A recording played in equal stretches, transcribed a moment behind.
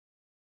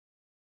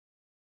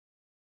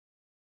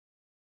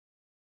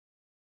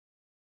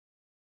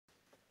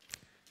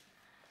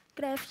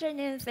Good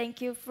afternoon. Thank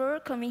you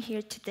for coming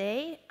here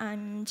today.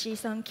 I'm I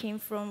Jisun Kim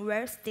from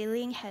Wealth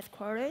Dealing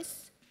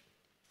Headquarters.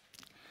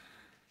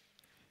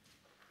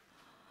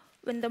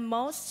 When the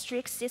most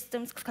strict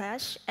systems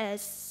clash,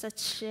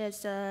 such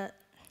as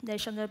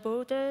national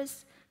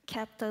borders,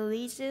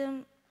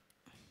 capitalism,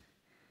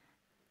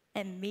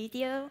 and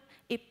media,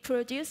 it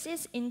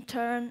produces in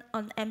turn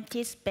an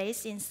empty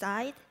space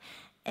inside,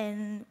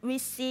 and we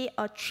see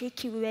a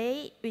tricky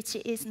way which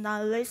is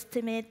not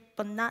legitimate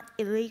but not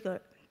illegal.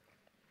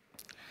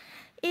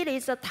 It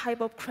is a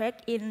type of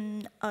crack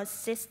in a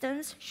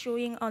system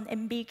showing an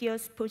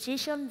ambiguous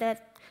position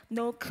that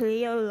no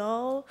clear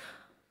law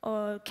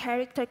or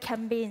character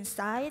can be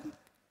assigned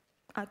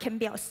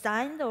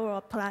or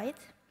applied.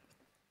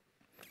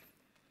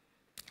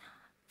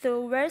 The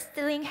Wealth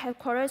Dealing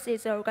Headquarters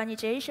is an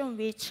organization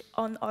which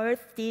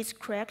unearths these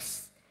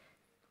cracks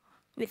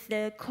with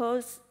a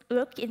close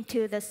look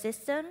into the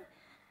system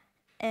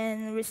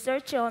and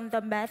research on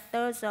the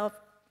methods of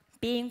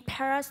being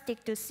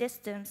parasitic to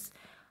systems,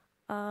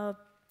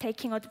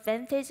 taking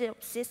advantage of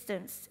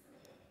systems.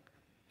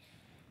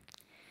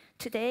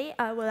 Today,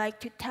 I would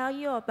like to tell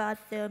you about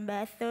the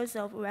methods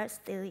of wealth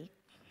stealing,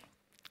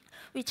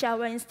 which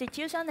our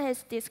institution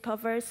has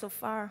discovered so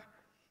far.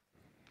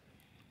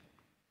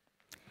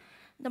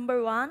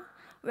 Number one,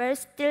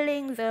 wealth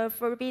stealing the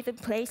forbidden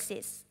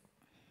places.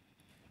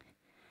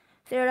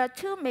 There are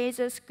two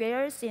major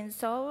squares in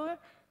Seoul,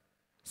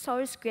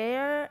 Seoul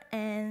Square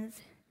and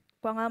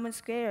Gwanghwamun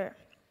Square.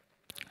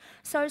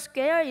 Seoul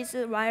Square is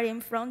right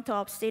in front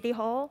of City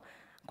Hall.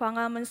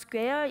 Gwanghwamun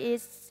Square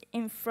is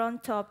in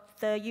front of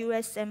the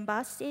US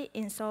Embassy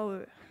in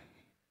Seoul.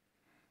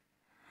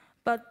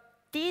 But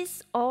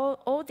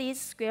all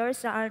these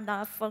squares are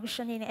not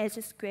functioning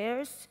as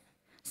squares.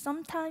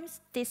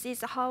 Sometimes this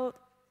is how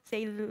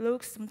they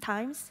look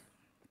sometimes.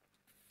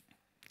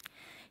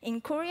 In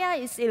Korea,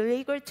 it's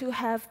illegal to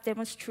have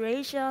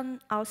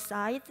demonstration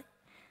outside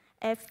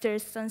after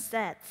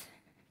sunset.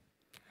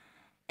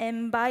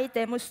 And by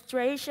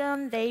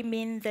demonstration, they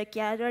mean the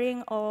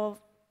gathering of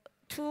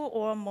 2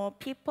 or more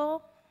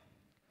people.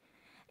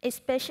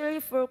 Especially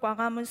for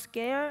Gwanghwamun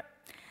Square,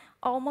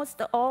 almost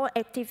all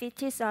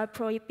activities are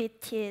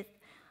prohibited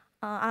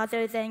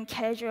other than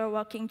casual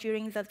walking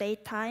during the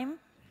daytime.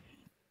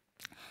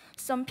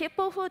 Some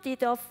people who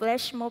did a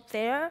flash mob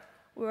there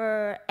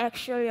were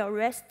actually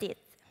arrested.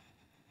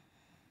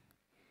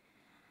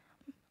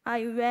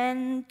 I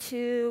went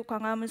to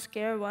Gwanghwamun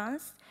Square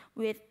once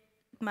with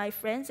my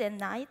friends at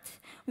night.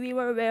 We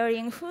were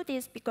wearing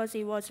hoodies because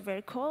it was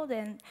very cold,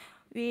 and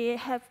we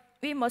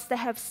must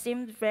have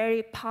seemed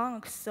very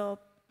punk, so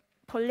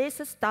police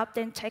stopped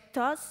and checked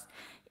us,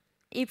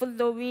 even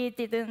though we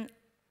didn't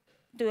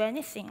do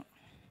anything.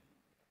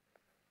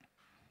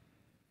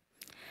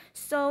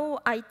 So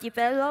I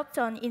developed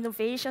an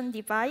innovation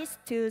device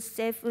to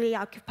safely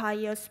occupy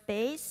your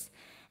space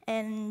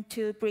and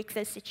to break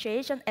the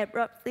situation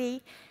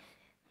abruptly.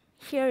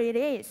 Here it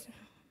is.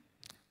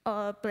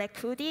 A black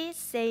hoodie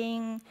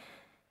saying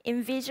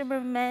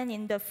 "Invisible Man"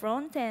 in the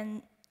front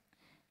and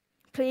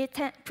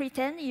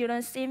pretend you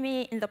don't see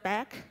me in the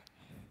back.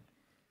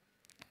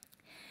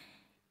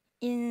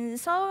 In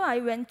Seoul, I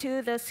went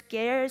to the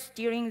squares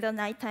during the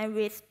nighttime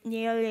with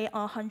nearly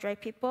 100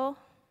 people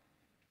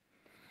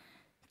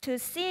to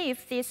see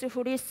if these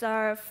hoodies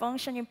are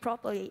functioning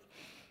properly.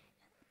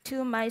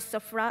 To my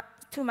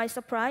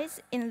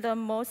surprise, in the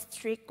most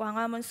strict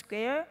Gwanghwamun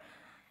Square,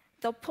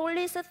 the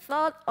police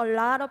thought a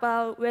lot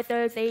about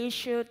whether they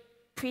should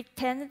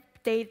pretend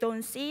they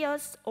don't see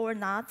us or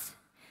not.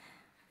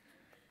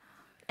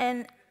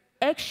 And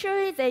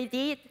actually, they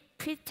did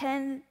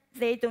pretend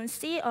they don't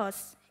see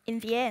us in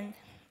the end.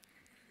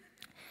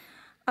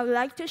 I would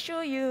like to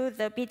show you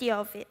the video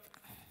of it.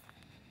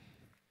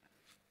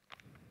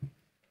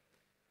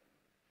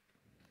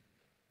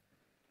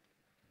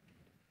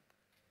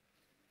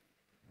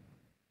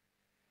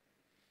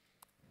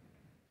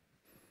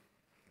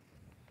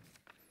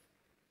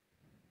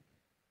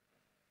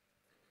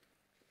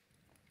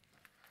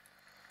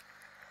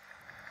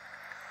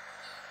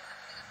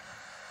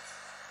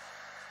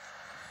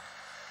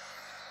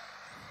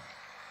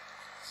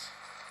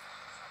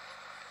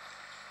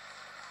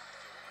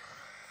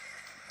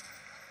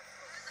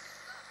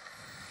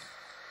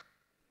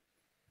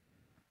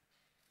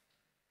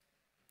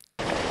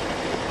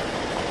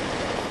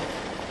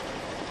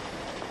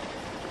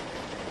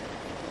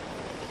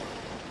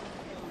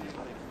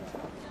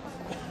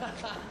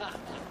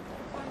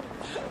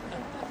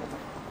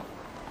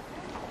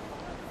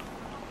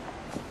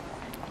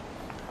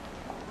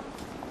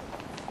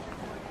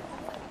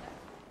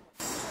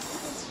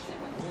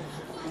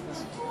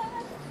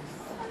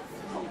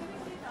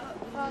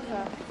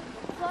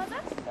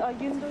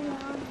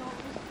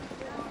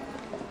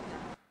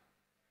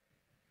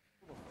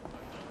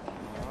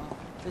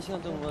 세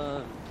시간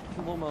동안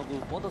평범하고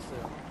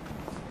뻗었어요.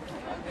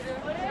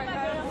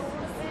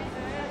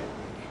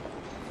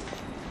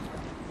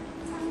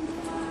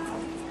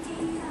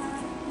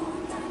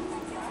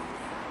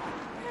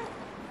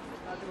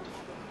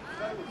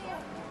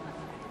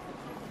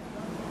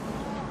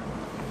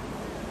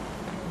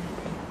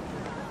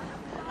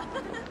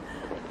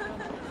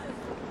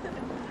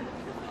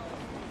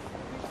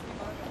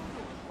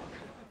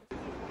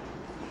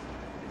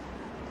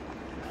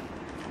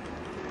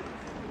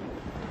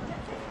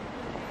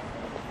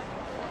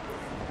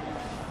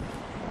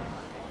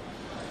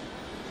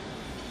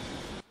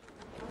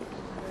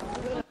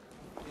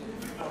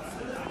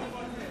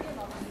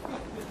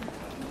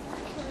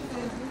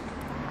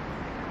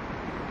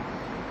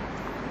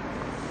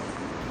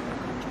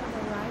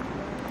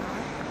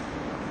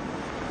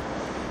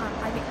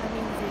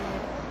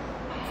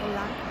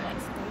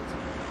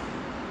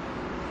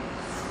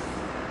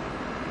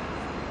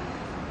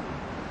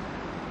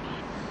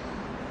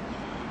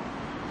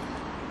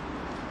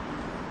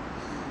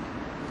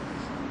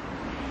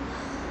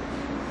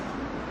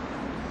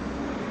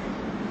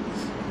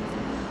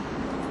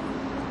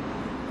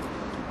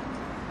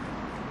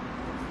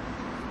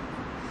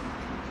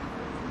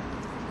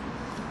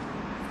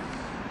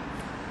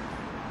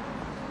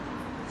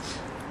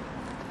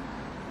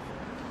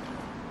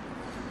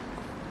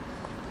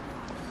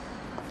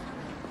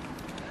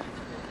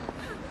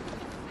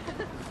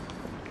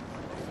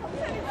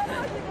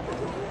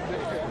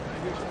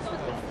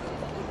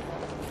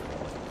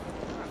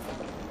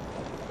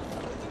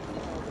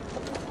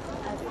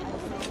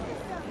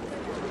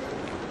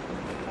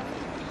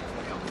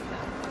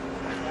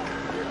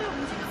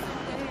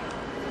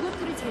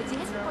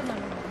 배제했을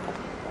거냐는.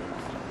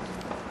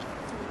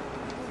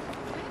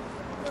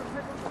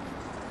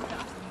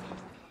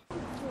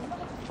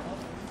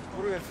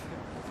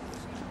 모르겠어요.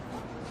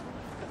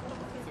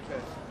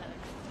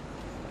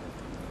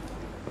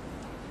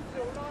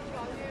 올라가는 거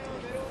아니에요.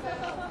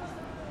 내려오세요.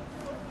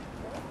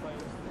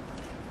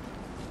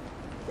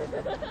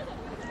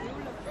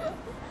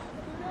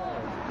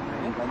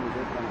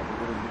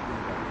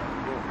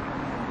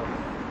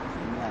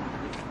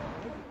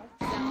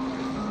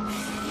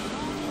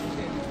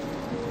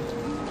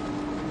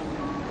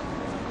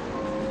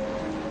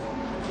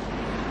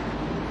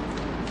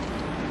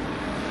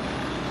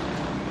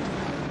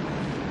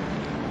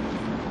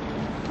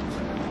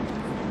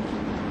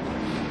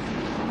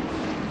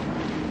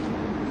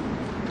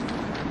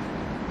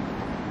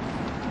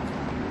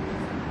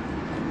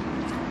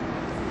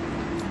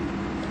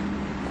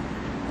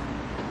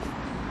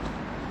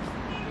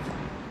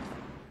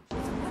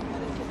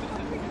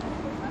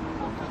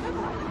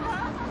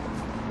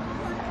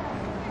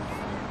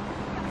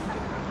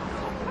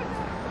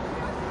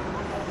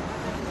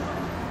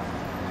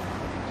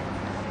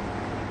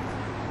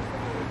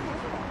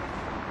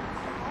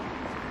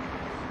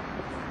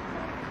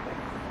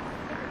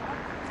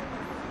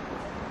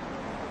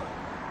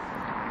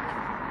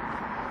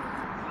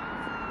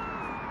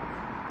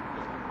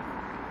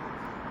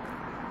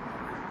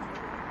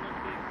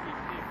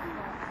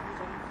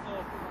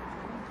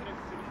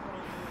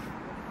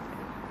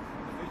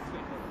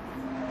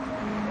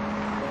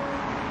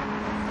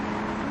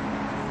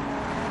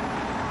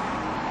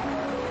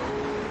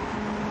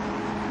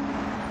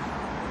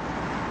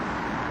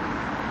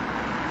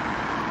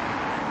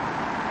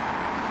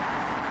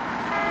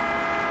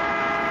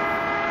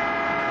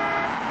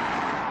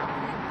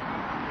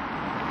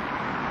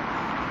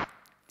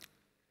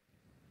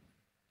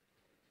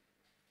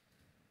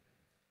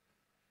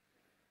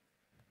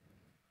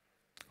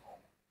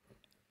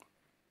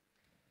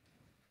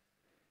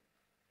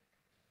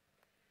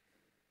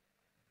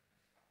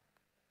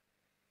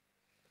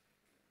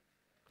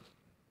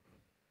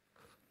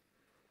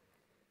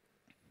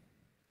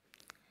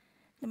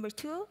 Number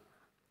 2,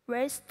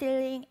 we're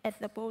stealing at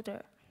the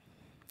border.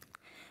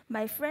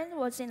 My friend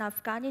was in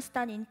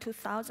Afghanistan in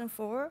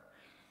 2004,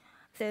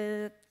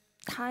 the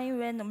time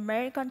when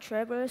American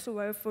travelers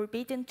were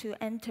forbidden to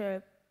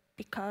enter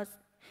because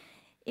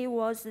it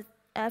was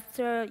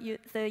after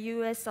the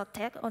US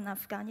attack on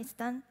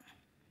Afghanistan.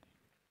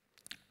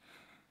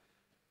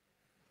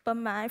 But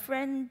my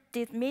friend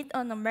did meet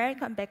an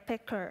American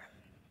backpacker.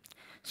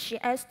 She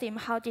asked him,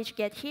 "How did you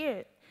get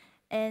here?"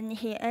 And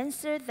he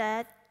answered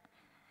that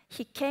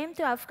he came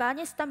to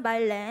Afghanistan by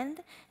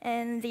land,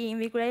 and the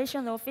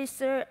immigration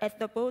officer at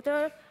the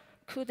border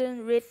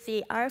couldn't read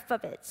the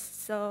alphabet.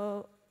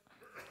 So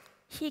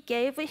he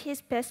gave his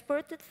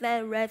passport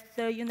that read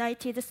the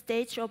United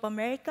States of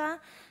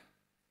America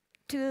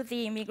to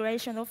the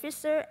immigration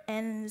officer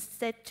and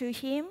said to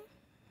him,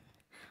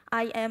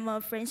 "I am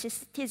a French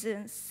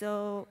citizen,"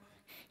 so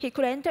he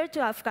could enter to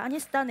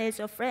Afghanistan as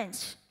a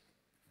French.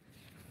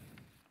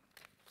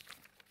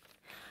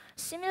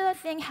 Similar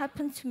thing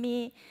happened to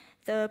me.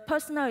 The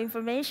personal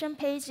information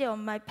page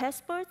on my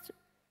passport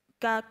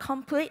got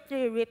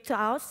completely ripped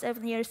out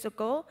 7 years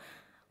ago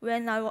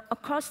when I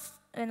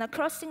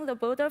crossing the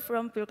border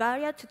from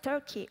Bulgaria to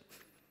Turkey.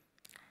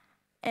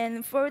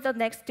 And for the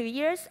next 2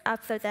 years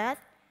after that,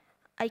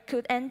 I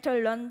could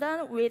enter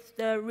London with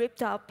the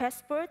ripped out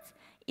passport,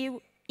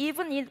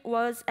 even it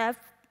was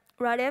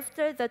right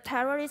after the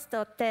terrorist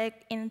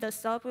attack in the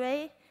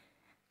subway.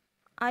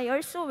 I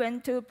also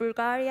went to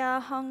Bulgaria,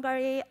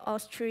 Hungary,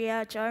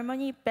 Austria,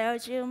 Germany,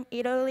 Belgium,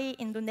 Italy,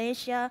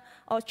 Indonesia,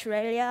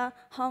 Australia,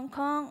 Hong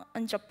Kong,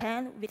 and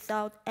Japan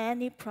without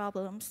any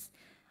problems,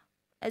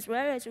 as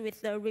well as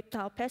with the ripped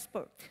out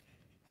passport.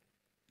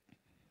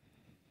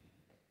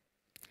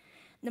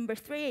 Number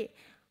 3,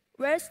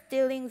 we're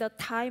stealing the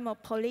time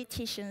of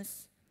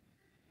politicians.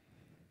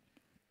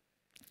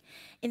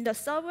 In the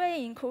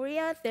subway in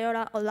Korea, there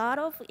are a lot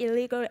of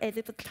illegal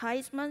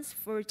advertisements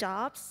for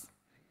jobs.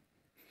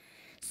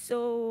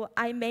 So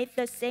I made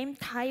the same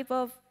type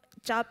of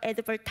job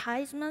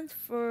advertisement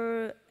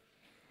for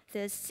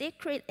the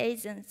secret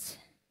agents,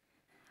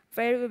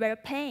 very well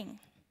paying,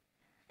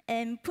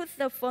 and put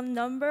the phone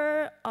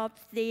number of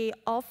the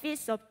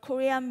Office of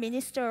Korean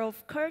Minister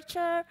of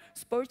Culture,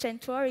 Sports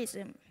and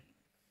Tourism.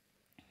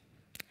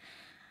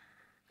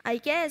 I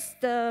guess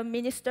the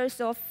minister's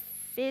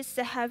office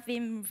have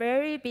been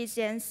very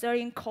busy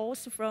answering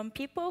calls from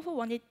people who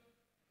wanted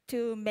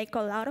to make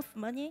a lot of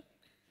money.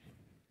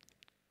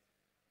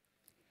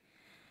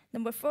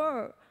 Number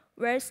 4,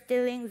 we're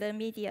stealing the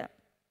media.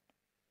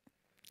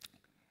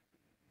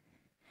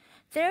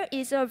 There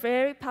is a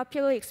very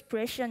popular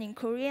expression in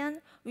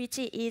Korean, which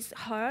is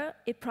her.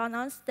 It's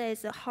pronounced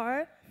as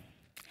her.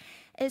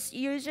 It's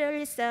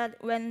usually said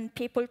when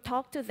people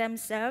talk to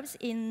themselves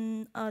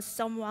in a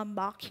somewhat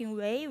mocking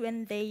way,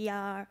 when they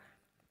are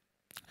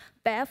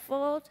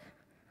baffled,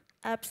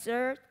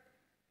 absurd.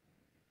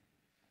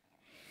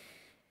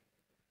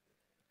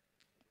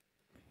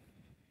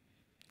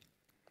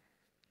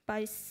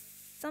 By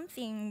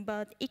something,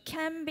 but it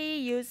can be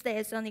used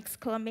as an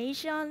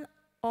exclamation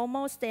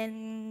almost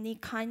any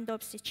kind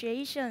of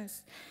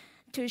situations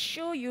to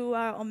show you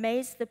are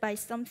amazed by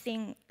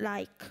something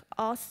like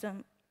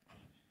awesome.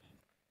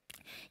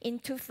 In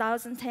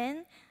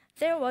 2010,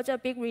 there was a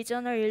big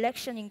regional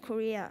election in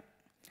Korea,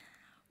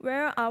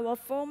 where our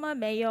former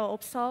mayor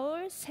of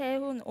Seoul,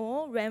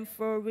 Se-hun-oh, ran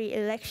for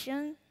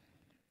re-election,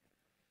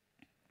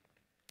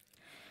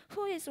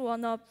 who is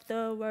one of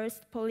the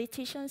worst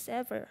politicians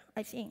ever,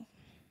 I think.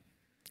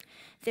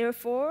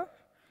 Therefore,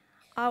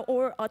 I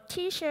wore a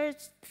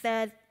t-shirt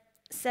that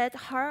said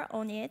her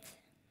on it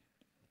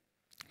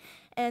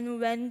and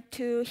went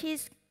to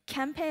his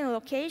campaign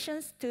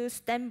locations to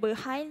stand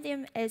behind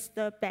him as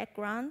the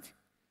background.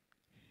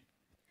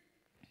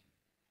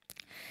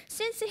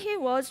 Since he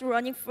was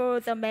running for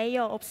the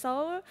mayor of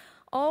Seoul,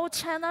 all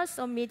channels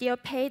of media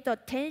paid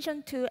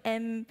attention to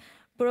and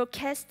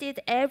broadcasted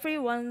every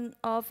one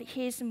of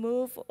his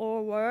move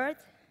or word.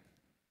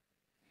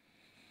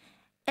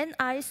 And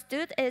I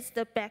stood as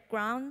the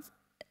background,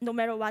 no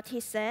matter what he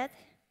said,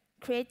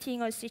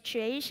 creating a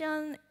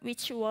situation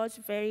which was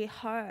very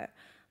hard,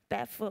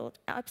 baffled,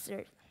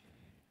 absurd.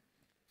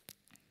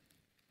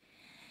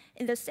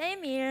 In the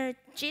same year,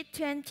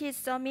 G20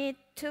 summit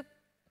took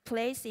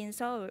place in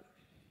Seoul.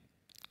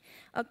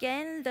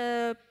 Again,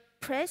 the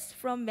press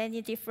from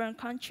many different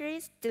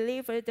countries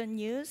delivered the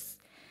news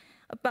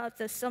about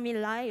the summit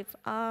live,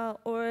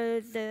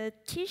 or the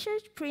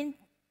t-shirt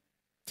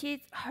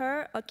printed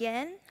her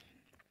again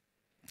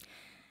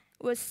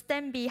would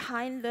stand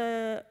behind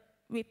the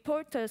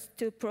reporters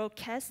to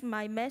broadcast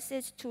my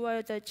message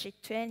toward the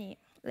G20.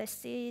 Let's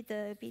see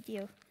the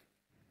video.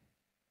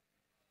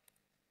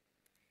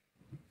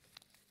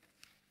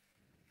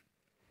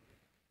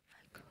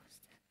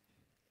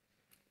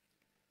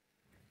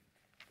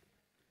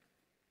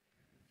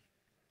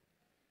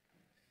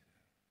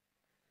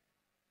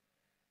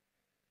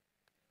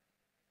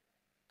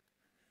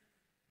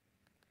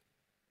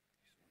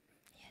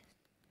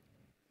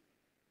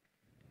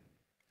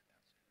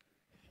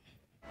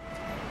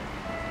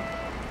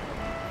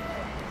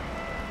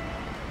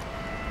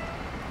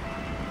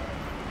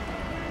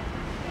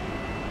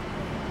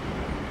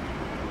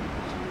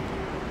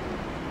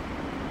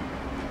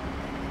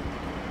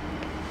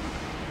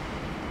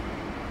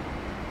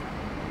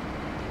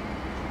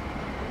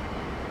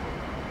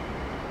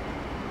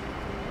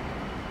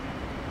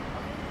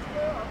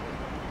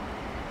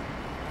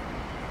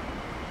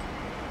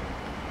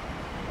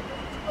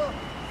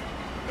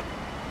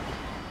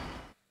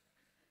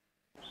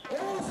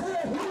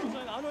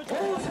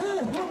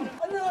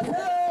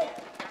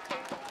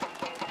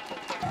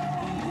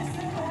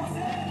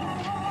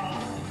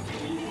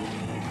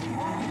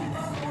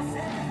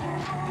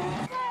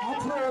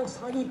 앞으로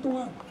 4년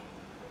동안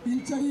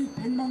일자리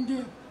 100만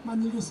개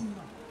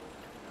만들겠습니다.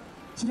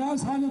 지난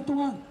 4년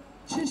동안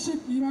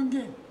 72만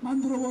개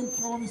만들어 본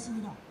경험이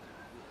있습니다.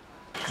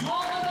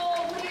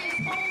 적어도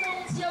우리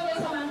성동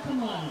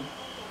지역에서만큼은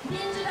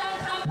민주당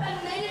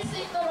간판 내릴 수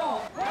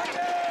있도록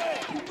화이팅!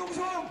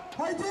 김동성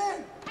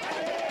화이팅!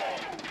 화이팅!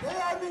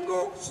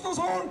 대한민국 수도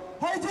서울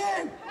화이팅!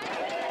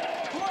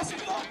 화이팅!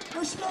 고맙습니다.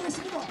 열심히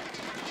하겠습니다.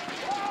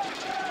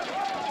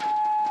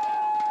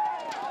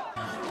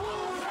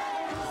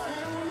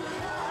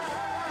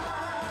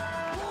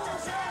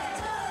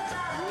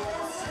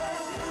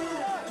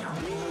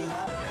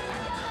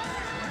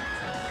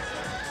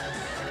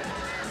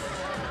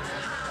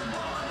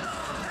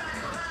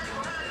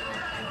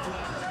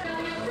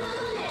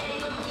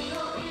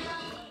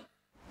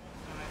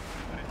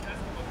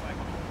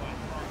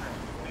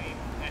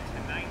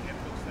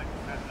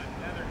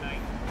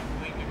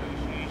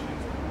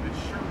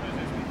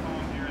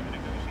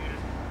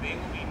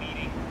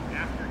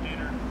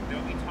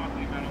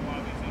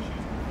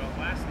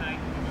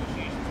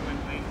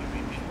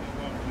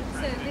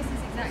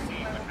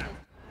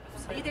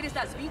 Os líderes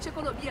das 20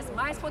 economias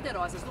mais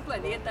poderosas do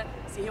planeta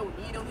se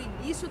reuniram no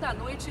início da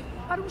noite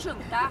para um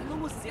jantar no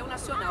Museu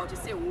Nacional de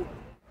Seul.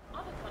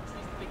 other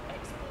countries, the big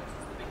exporters,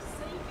 the big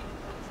saving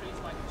countries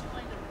like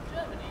China and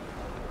Germany,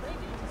 they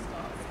need to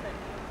start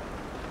spending.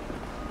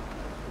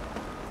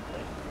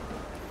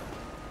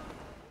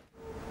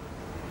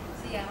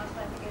 Sí, además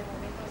parece que de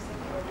momento ese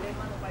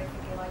problema no parece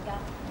que vaya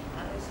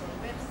a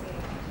resolverse.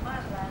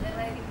 Más, la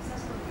guerra de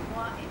divisas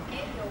continúa en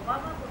pie y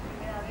Obama por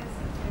primera vez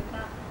se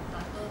enfrenta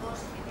a todos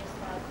en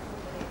esta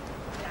cumbre.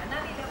 A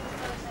nadie le ha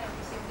gustado esa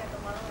decisión que ha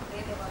tomado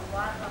de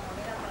devaluar la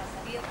moneda para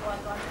salir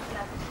cuanto antes de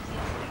la crisis y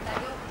en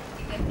solitario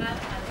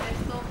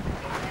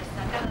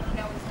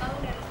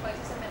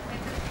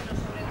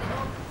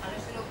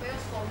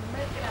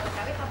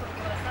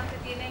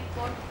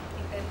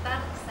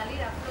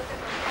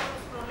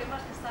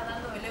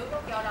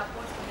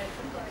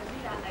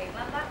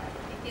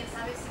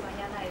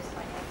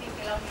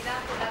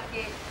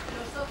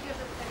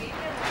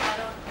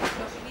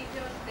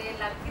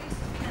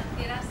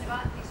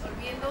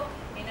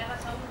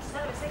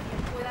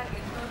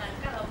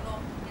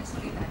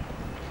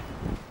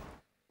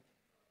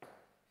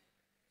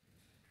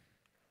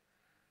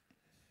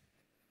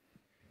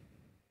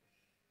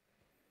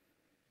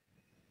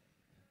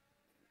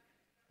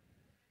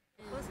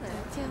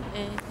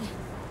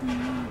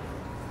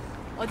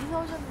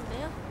어디서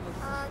오셨는데요?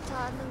 아,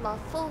 저는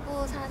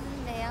마포구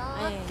사는데요.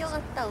 네. 학교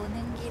갔다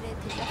오는 길에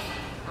들렸어요.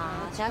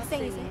 아,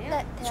 대학생이세요?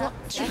 네,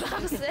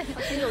 중학생.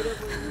 되게 어려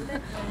보이는데?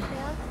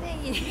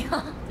 대학생이에요.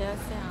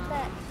 대학생.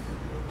 네.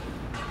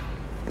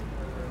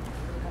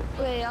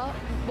 왜요?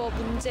 뭐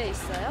문제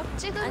있어요?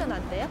 찍으면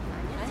안 돼요?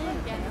 아니요,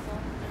 그게 아니고.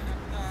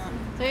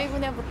 저희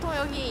그냥 보통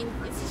여기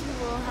있으신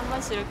분 한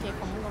번씩 이렇게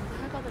검문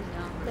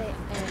하거든요. 네,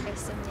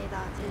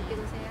 알겠습니다. 재밌게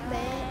노세요.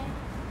 네.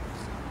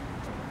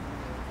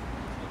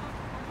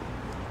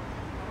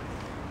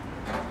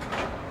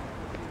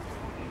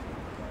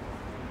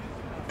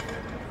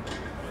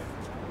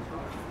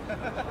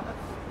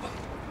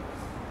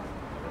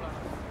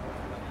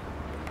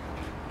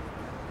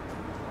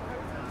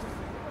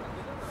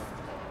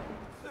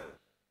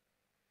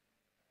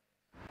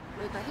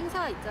 여기가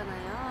행사가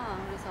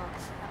있잖아요. 그래서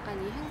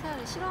약간 이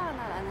행사를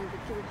싫어하나라는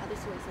느낌을 받을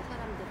수가 있어요,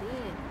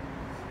 사람들이.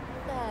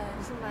 네.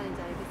 무슨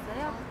말인지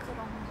알겠어요? 아,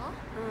 그런가?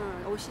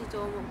 응, 옷이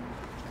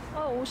좀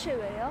옷이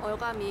왜요?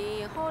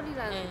 얼감이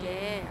헐이라는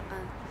게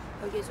약간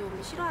여기에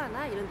좀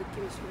싫어하나 이런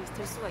느낌이 좀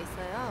들 수가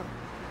있어요.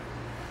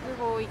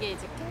 그리고 이게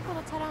이제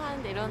캠코더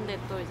촬영하는데 이런데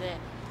또 이제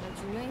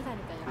중요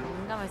행사니까 약간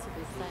민감할 수도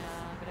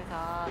있어요.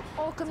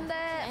 그래서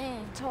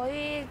근데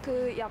저희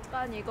그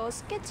약간 이거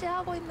스케치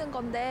하고 있는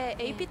건데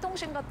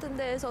AP통신 같은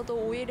데에서도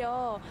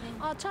오히려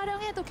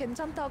촬영해도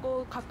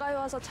괜찮다고 가까이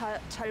와서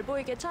잘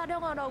보이게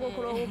촬영하라고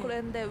그러고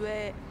그랬는데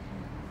왜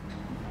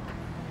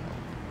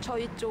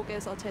저희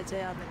쪽에서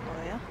제재하는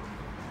거예요?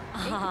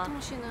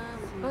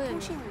 AP통신은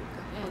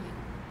통신이니까.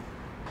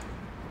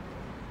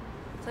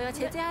 저희가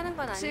제재하는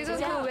건 아니죠. 지금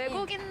그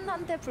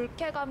외국인한테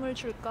불쾌감을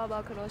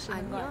줄까봐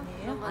그러시는 거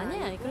아니에요?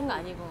 아니에요, 그런 거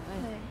아니고.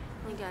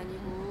 그런 게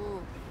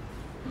아니고,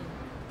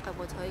 그러니까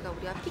뭐 저희가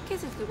우리가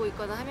피켓을 들고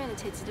있거나 하면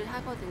제지를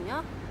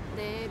하거든요.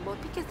 근데 뭐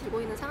피켓 들고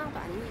있는 상황도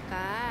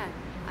아니니까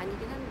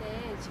아니긴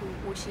한데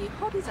지금 옷이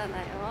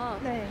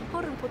헐이잖아요. 네.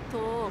 헐은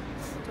보통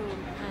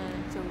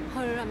좀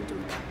헐하면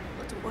좀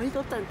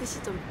어이없다는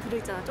뜻이 좀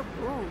들어있잖아,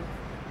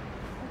 조금.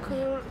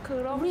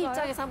 그런가요? 우리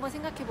입장에서 한번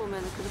생각해 보면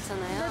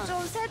그렇잖아요. 근데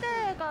좀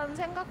세대 간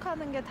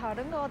생각하는 게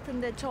다른 것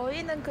같은데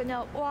저희는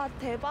그냥 와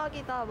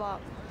대박이다 막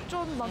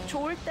좀 막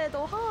좋을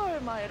때도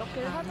헐 막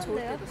이렇게 하는데요.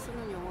 좋을 때도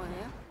쓰는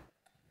용어예요?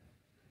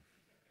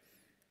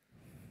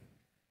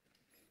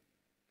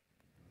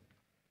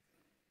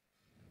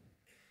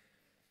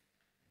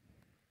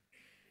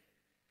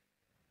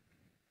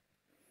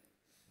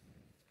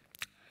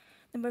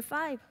 Number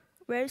 5,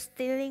 we're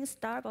stealing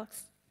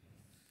Starbucks.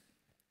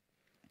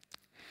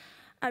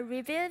 I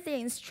revealed the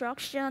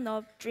instruction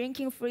of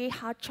drinking free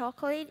hot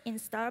chocolate in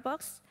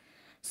Starbucks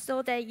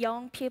so that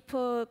young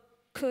people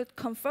could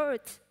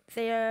comfort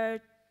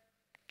their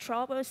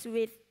troubles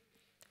with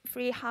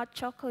free hot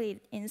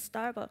chocolate in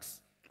Starbucks.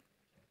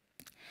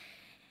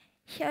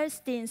 Here's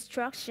the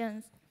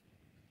instructions.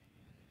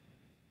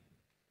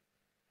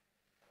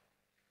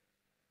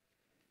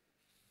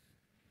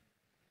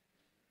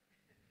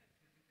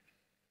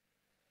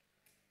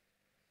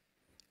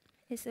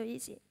 It's so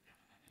easy.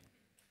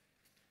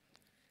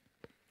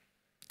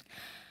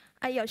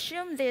 I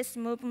assume this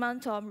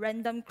movement of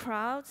random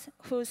crowds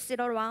who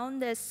sit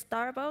around at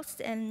Starbucks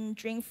and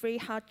drink free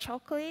hot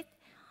chocolate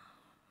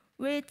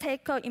will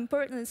take an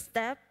important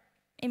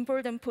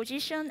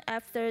position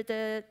after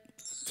the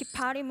Tea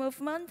Party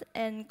movement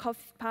and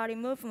Coffee Party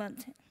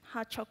movement,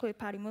 hot chocolate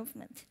party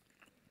movement.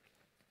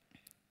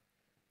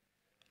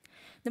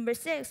 Number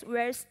 6,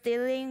 we're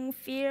stealing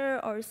fear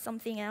or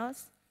something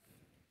else.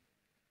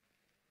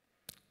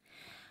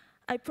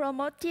 I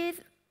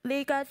promoted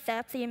legal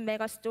theft in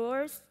mega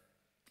stores.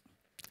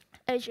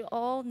 As you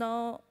all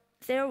know,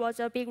 there was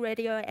a big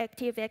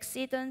radioactive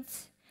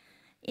accident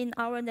in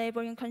our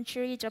neighboring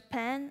country,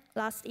 Japan,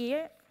 last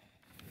year.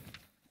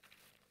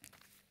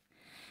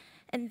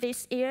 And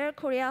this year,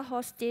 Korea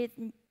hosted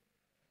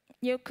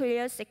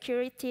Nuclear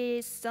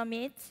Security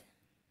Summit.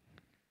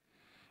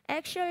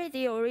 Actually,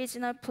 the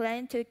original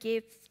plan to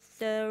give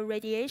the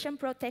radiation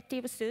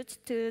protective suits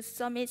to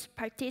summit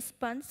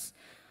participants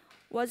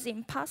was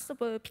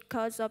impossible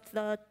because of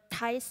the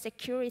tight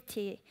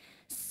security.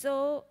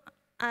 So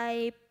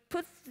I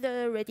put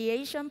the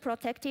radiation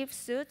protective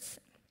suits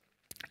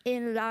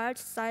in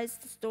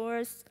large-sized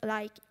stores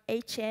like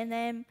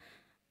H&M,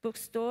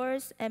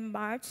 bookstores, and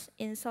marts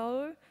in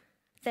Seoul.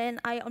 Then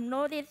I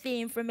uploaded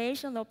the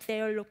information of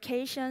their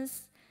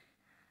locations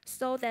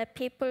so that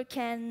people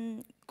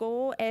can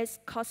go as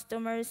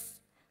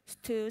customers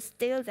to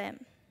steal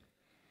them.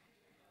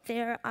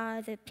 There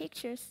are the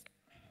pictures.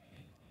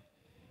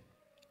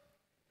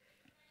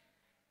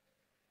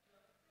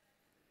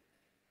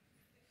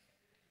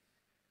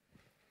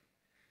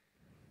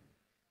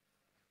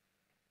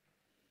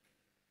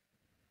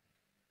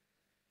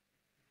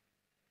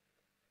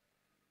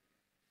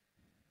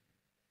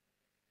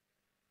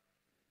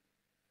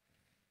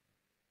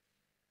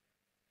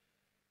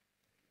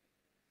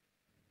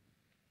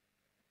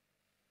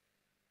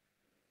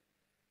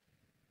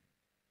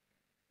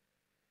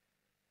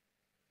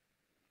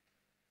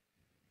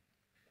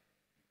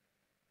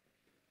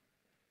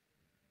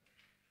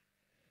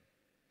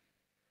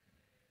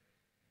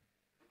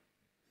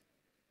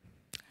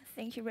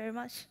 Thank you very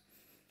much.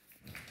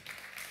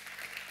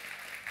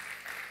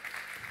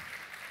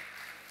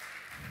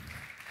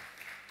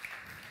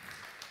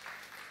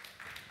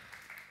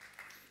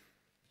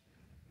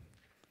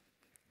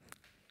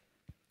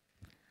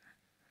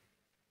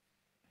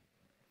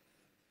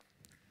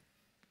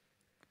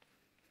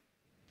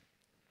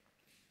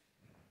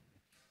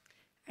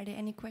 Are there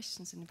any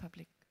questions in the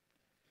public?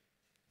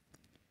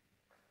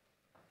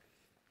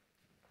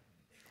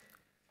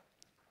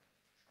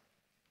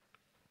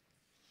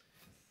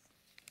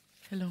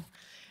 Hello.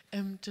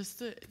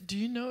 Do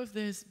you know if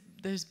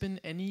there's been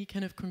any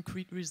kind of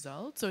concrete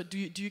results, or do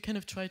you kind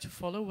of try to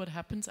follow what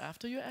happens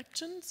after your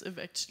actions? If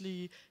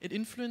actually it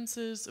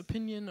influences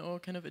opinion or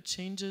kind of it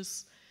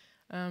changes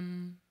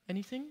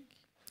anything?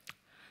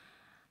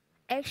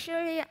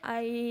 Actually,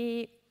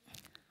 I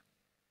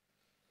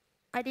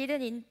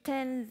didn't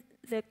intend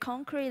the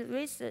concrete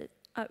result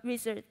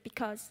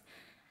because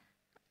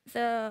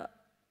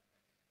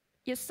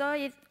you saw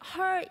it.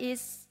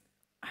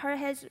 Her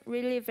has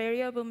really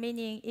variable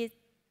meaning. It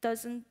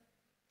doesn't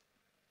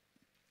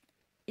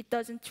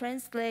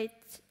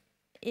translate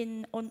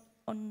on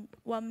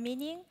one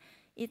meaning.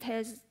 It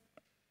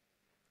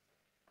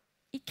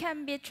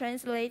can be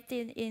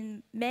translated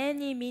in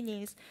many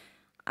meanings.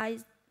 I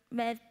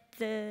met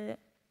the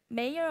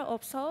mayor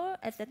of Seoul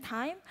at the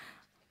time,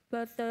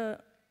 but the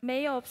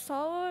mayor of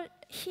Seoul,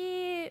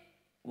 he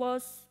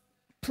was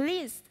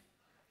pleased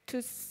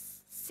to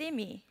see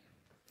me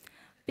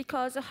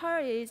because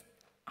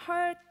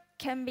her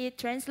can be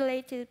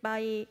translated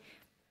by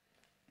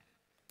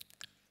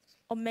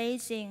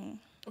amazing.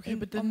 Okay,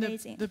 but then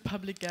the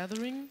public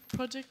gathering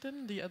project,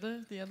 then the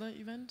other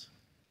event,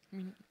 I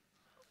mean.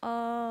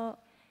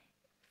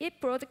 It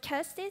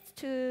broadcasted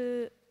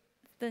to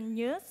the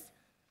news,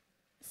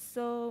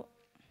 so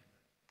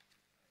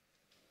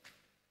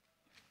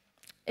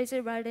is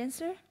it right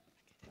answer?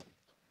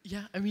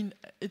 Yeah, I mean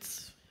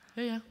it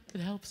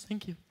helps.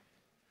 Thank you.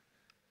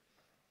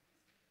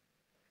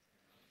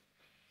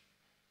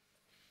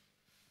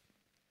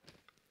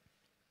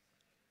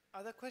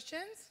 Other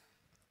questions?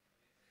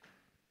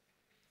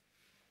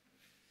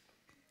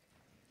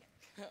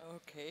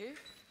 Okay.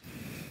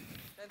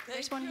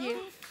 There's one here.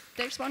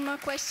 There's one more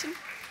question.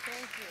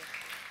 Thank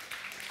you.